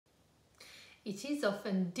It is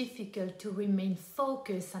often difficult to remain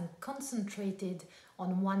focused and concentrated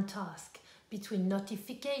on one task. Between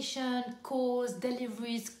notification, calls,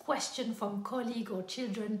 deliveries, questions from colleagues or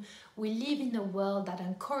children, we live in a world that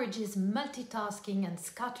encourages multitasking and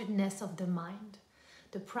scatteredness of the mind.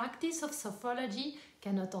 The practice of sophrology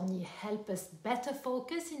can not only help us better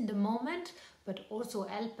focus in the moment, but also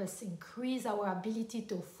help us increase our ability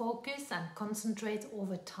to focus and concentrate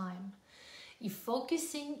over time. If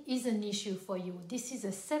focusing is an issue for you, this is a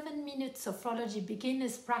 7-minute sophrology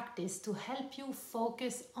beginner's practice to help you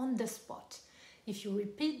focus on the spot. If you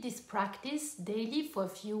repeat this practice daily for a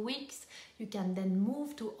few weeks, you can then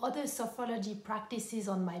move to other sophrology practices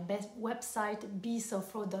on my website,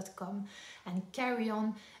 BeSophro.com, and carry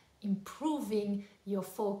on improving your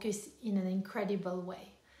focus in an incredible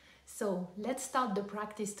way. So let's start the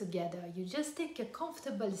practice together. You just take a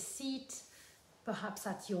comfortable seat, perhaps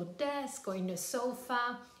at your desk or in a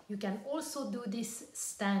sofa. You can also do this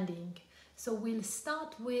standing. So we'll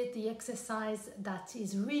start with the exercise that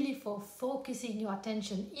is really for focusing your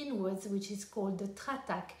attention inwards, which is called the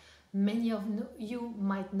tratak. Many of you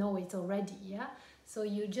might know it already, yeah? So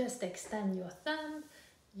you just extend your thumb,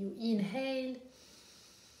 you inhale,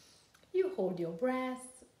 you hold your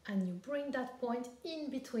breath, and you bring that point in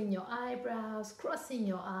between your eyebrows, crossing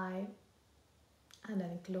your eye, and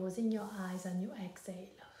then closing your eyes and you exhale.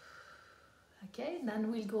 Okay,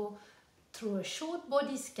 then we'll go through a short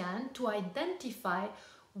body scan to identify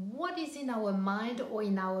what is in our mind or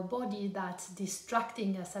in our body that's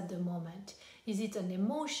distracting us at the moment. Is it an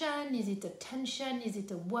emotion? Is it a tension? Is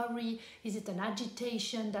it a worry? Is it an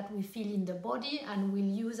agitation that we feel in the body? And we'll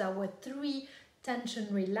use our 3 tension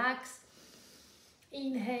relax.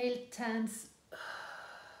 Inhale, tense,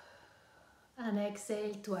 and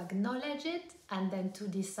exhale to acknowledge it, and then to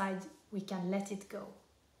decide we can let it go.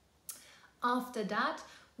 After that,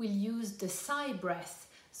 we'll use the sigh breath.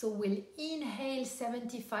 So we'll inhale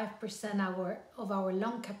 75% of our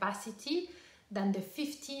lung capacity, then the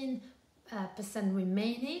 15%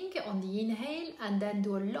 remaining on the inhale, and then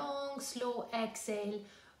do a long, slow exhale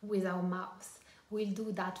with our mouth. We'll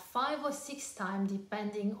do that 5 or 6 times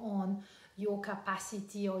depending on your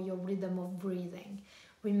capacity or your rhythm of breathing.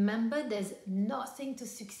 Remember, there's nothing to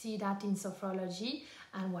succeed at in sophrology,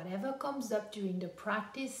 and whatever comes up during the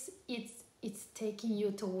practice, it's taking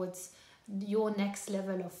you towards your next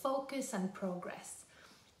level of focus and progress.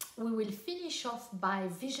 We will finish off by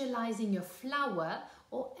visualizing a flower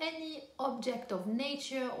or any object of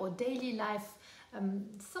nature or daily life,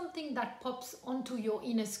 something that pops onto your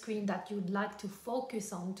inner screen that you'd like to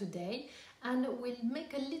focus on today. And we'll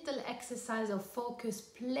make a little exercise of focus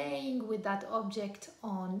playing with that object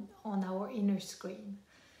on our inner screen.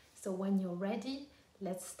 So when you're ready,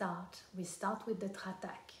 let's start. We start with the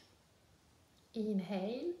tratak.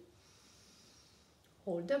 Inhale,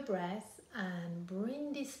 hold the breath, and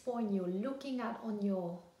bring this point you're looking at on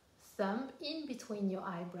your thumb in between your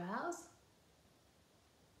eyebrows.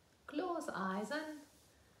 Close eyes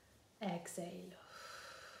and exhale.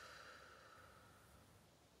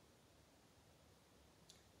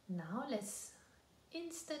 Now let's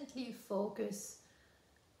instantly focus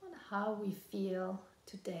on how we feel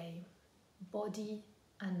today, body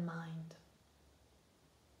and mind.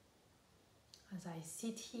 As I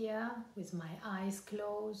sit here with my eyes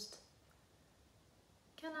closed,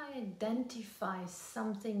 can I identify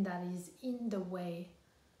something that is in the way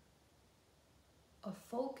of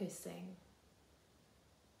focusing?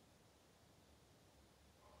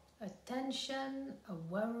 A tension, a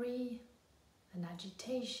worry, an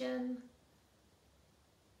agitation.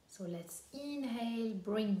 So let's inhale,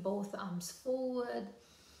 bring both arms forward,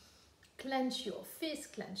 clench your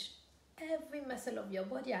fist, clench every muscle of your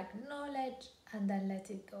body, acknowledge, and then let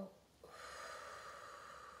it go.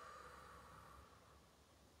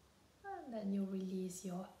 And then you release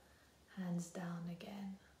your hands down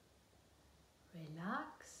again.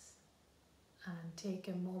 Relax and take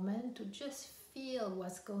a moment to just feel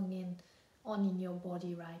what's going on in your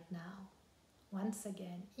body right now. Once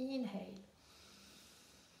again, inhale.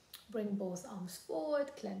 Bring both arms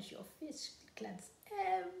forward, clench your fist, clench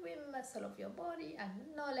every muscle of your body,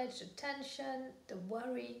 acknowledge the tension, the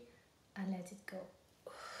worry, and let it go.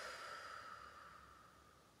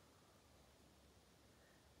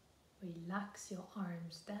 Relax your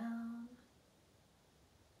arms down.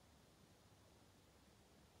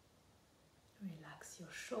 Relax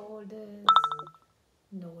your shoulders.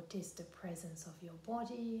 Notice the presence of your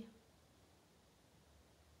body.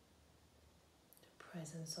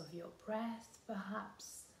 Presence of your breath,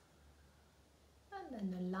 perhaps. And then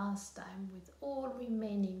the last time, with all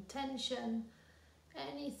remaining tension,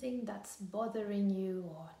 anything that's bothering you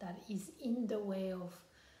or that is in the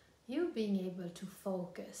being able to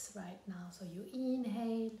focus right now. So you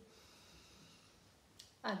inhale,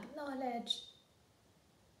 acknowledge,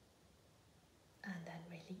 and then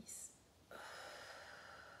release.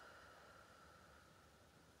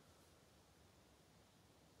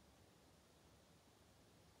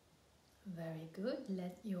 Very good.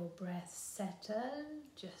 Let your breath settle,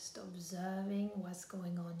 just observing what's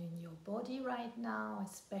going on in your body right now,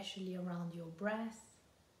 especially around your breath.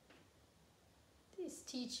 This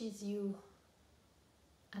teaches you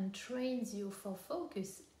and trains you for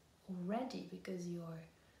focus already, because you're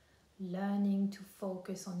learning to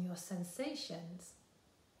focus on your sensations.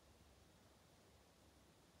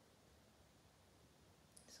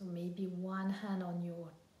 So maybe one hand on your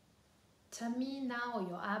tummy now, or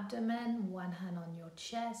your abdomen, one hand on your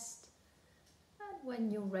chest. And when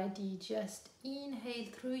you're ready, just inhale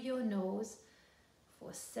through your nose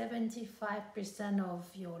for 75% of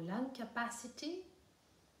your lung capacity.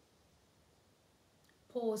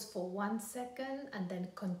 Pause for 1 second and then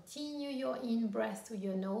continue your in-breath through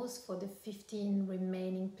your nose for the 15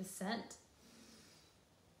 remaining percent.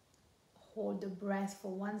 Hold the breath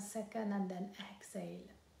for 1 second and then exhale.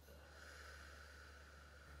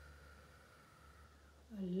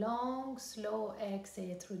 A long, slow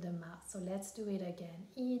exhale through the mouth. So let's do it again.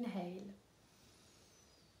 Inhale.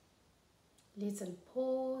 Little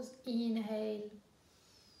pause. Inhale.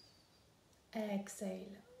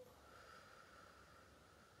 Exhale.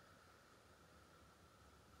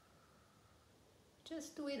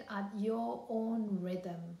 Just do it at your own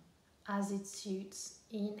rhythm, as it suits.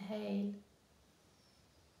 Inhale.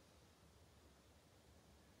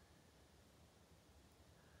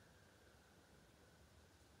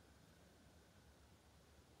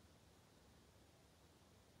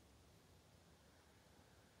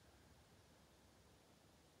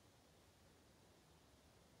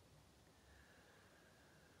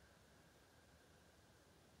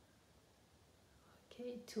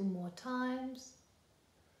 Okay, 2 more times.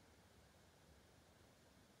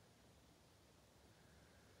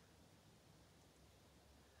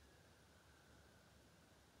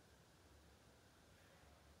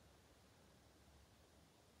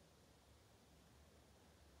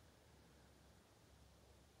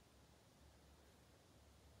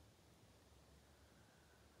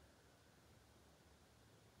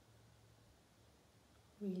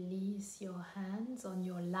 Release your hands on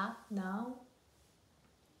your lap now.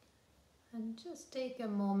 And just take a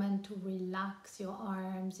moment to relax your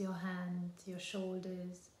arms, your hands, your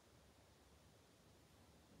shoulders.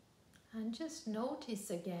 And just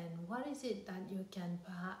notice again, what is it that you can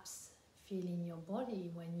perhaps feel in your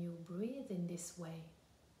body when you breathe in this way?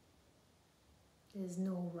 There's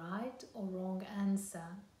no right or wrong answer.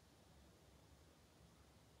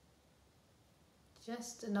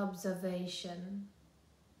 Just an observation.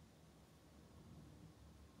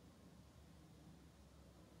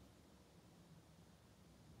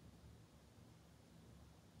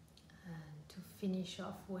 Finish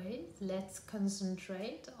off with, let's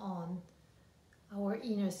concentrate on our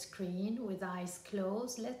inner screen with eyes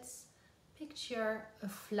closed. Let's picture a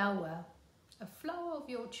flower of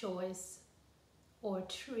your choice, or a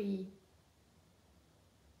tree.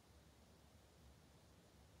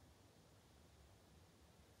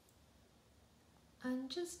 And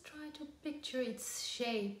just try to picture its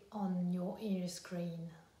shape on your inner screen.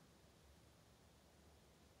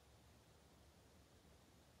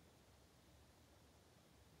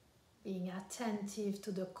 Being attentive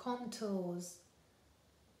to the contours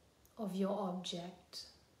of your object.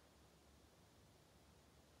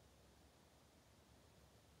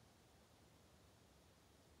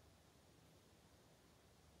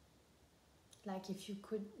 Like if you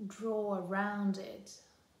could draw around it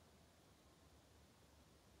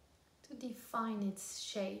to define its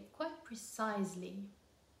shape quite precisely.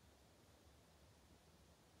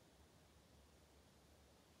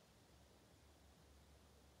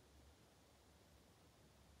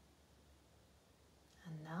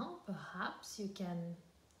 Now, perhaps you can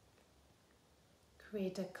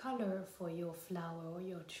create a color for your flower or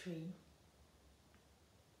your tree.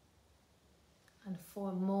 And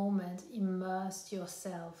for a moment, immerse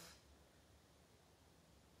yourself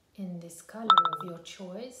in this color of your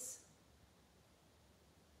choice.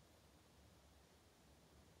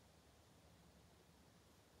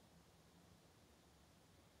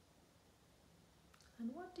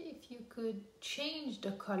 And what if you could change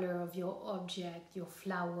the color of your object, your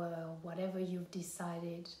flower, whatever you've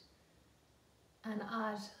decided, and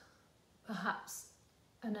add perhaps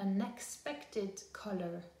an unexpected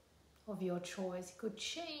color of your choice? You could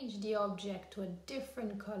change the object to a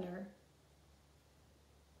different color.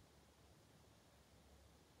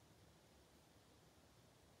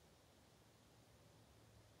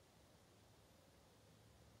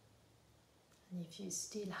 if you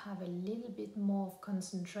still have a little bit more of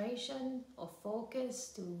concentration or focus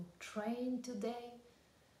to train today,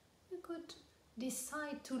 you could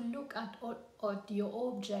decide to look at your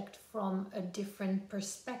object from a different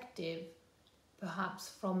perspective, perhaps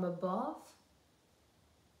from above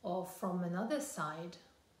or from another side.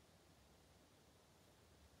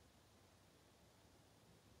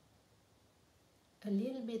 A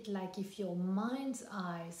little bit like if your mind's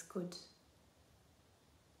eyes could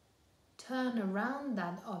turn around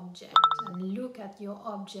that object and look at your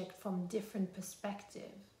object from different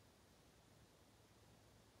perspective.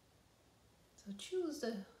 So choose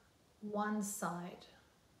the one side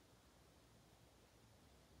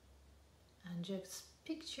and just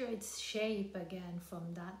picture its shape again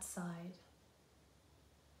from that side.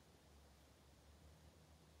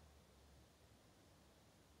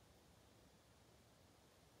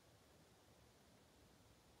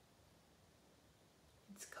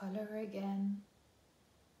 Its color again.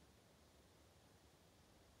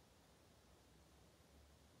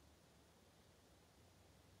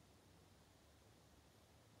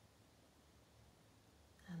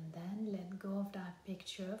 And then let go of that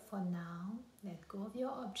picture for now. Let go of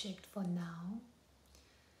your object for now.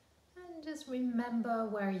 And just remember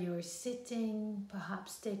where you're sitting.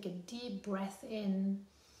 Perhaps take a deep breath in,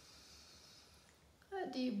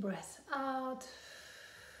 a deep breath out.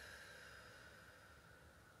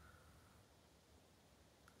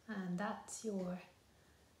 And that's your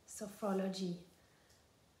sophrology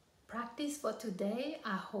practice for today.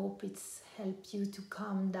 I hope it's helped you to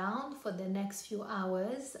calm down for the next few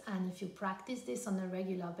hours. And if you practice this on a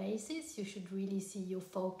regular basis, you should really see your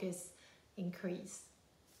focus increase.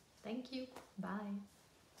 Thank you. Bye.